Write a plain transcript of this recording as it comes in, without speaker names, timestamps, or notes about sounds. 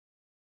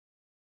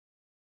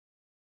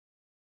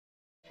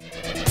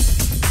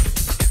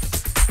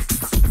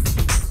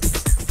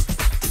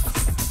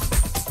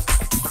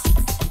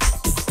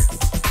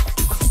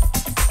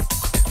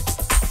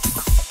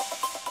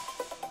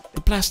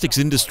plastics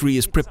industry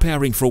is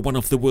preparing for one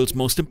of the world's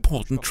most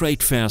important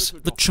trade fairs,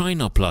 the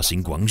Chinaplas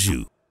in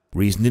Guangzhou.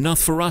 Reason enough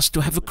for us to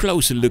have a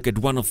closer look at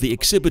one of the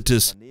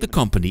exhibitors, the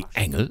company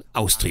ENGEL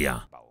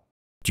Austria.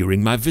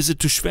 During my visit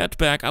to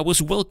Schwertberg, I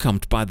was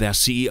welcomed by their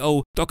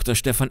CEO, Dr.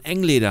 Stefan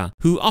Engleder,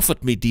 who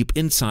offered me deep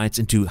insights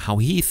into how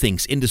he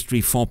thinks Industry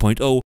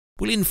 4.0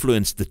 will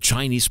influence the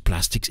Chinese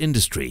plastics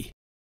industry.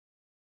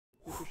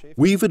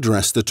 We've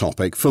addressed the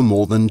topic for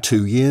more than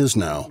 2 years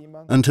now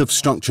and have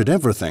structured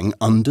everything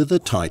under the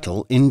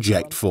title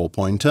Inject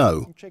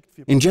 4.0.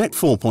 Inject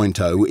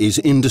 4.0 is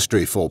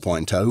Industry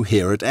 4.0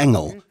 here at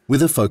ENGEL,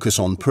 with a focus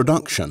on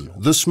production,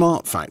 the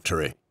smart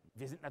factory.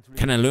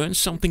 Can I learn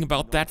something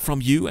about that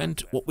from you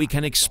and what we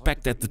can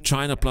expect at the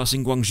Chinaplas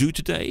in Guangzhou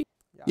today?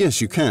 Yes,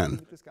 you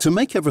can. To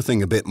make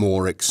everything a bit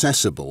more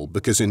accessible,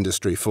 because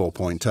Industry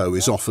 4.0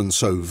 is often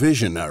so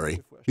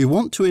visionary, we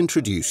want to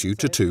introduce you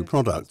to 2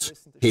 products.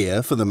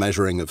 Here for the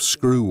measuring of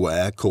screw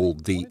wear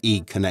called the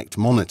eConnect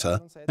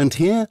monitor, and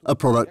here a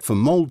product for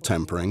mold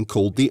tempering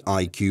called the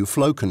IQ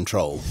flow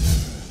control.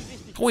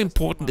 How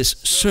important is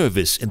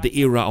service in the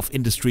era of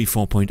Industry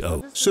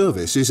 4.0?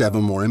 Service is ever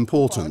more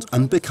important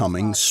and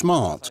becoming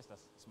smart.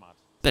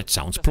 That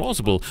sounds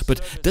plausible, but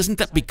doesn't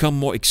that become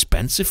more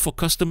expensive for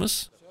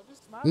customers?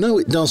 No,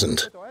 it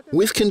doesn't.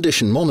 With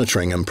condition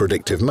monitoring and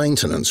predictive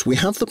maintenance, we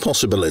have the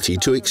possibility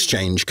to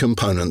exchange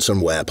components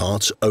and wear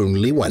parts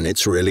only when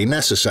it's really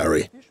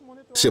necessary.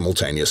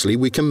 Simultaneously,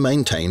 we can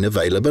maintain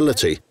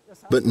availability.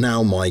 But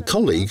now my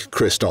colleague,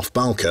 Christoph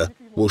Balker,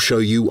 will show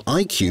you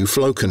IQ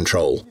Flow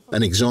Control,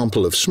 an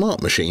example of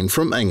smart machine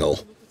from ENGEL.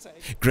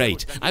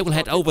 Great, I will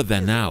head over there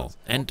now.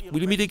 And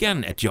we'll meet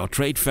again at your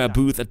trade fair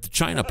booth at the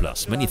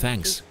Chinaplas. Many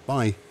thanks.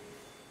 Bye.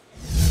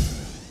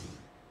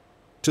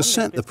 To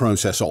set the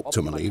process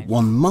optimally,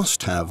 one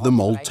must have the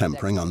mold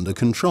tempering under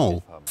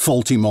control.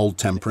 Faulty mold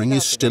tempering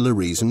is still a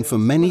reason for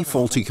many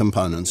faulty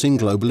components in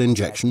global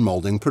injection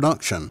molding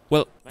production.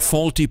 Well,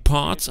 faulty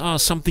parts are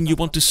something you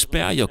want to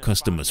spare your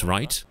customers,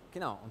 right?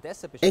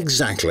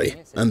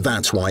 Exactly, and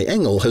that's why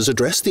ENGEL has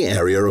addressed the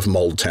area of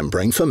mold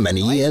tempering for many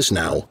years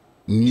now.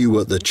 New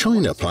at the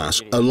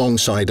Chinaplas,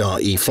 alongside our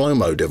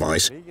eFlowmo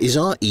device, is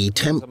our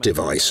eTemp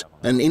device,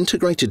 an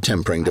integrated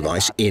tempering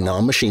device in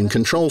our machine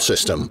control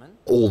system.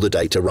 All the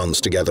data runs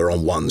together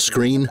on one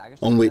screen,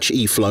 on which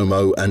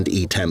eFlowmo and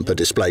eTemp are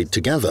displayed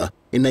together,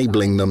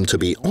 enabling them to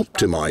be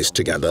optimized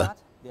together.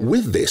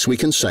 With this, we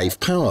can save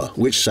power,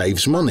 which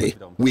saves money.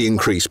 We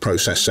increase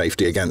process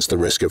safety against the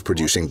risk of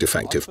producing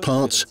defective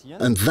parts,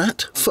 and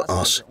that, for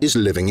us, is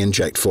living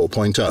Inject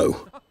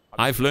 4.0.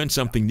 I've learned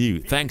something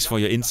new. Thanks for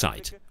your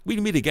insight.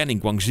 We'll meet again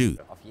in Guangzhou.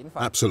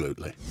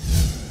 Absolutely.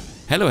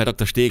 Hello, Herr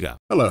Dr. Steger.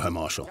 Hello, Herr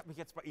Marshall.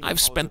 I've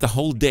spent the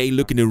whole day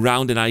looking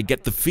around and I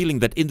get the feeling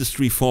that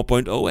Industry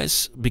 4.0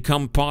 has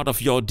become part of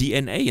your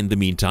DNA in the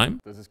meantime.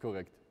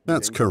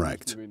 That's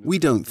correct. We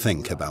don't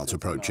think about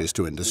approaches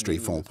to Industry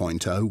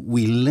 4.0,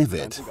 we live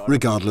it,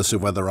 regardless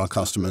of whether our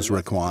customers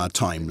require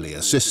timely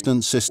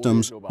assistance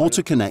systems or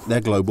to connect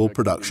their global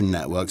production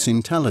networks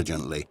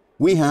intelligently.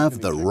 We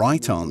have the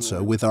right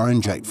answer with our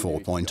Inject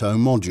 4.0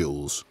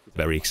 modules.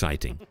 Very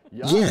exciting.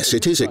 Yes,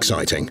 it is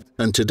exciting.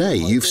 And today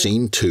you've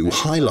seen 2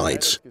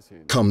 highlights.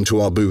 Come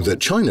to our booth at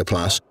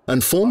Chinaplas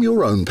and form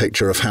your own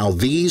picture of how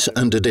these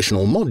and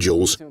additional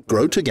modules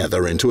grow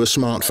together into a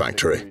smart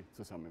factory.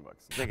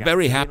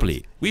 Very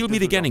happily. We'll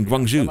meet again in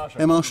Guangzhou.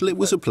 Herr Marshall, it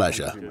was a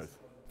pleasure.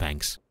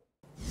 Thanks.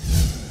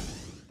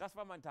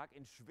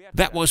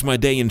 That was my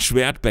day in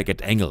Schwertberg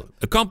at ENGEL,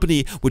 a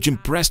company which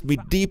impressed me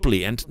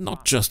deeply and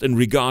not just in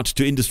regard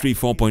to Industry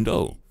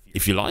 4.0.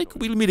 If you like,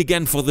 we'll meet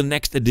again for the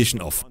next edition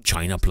of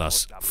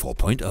Chinaplas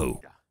 4.0.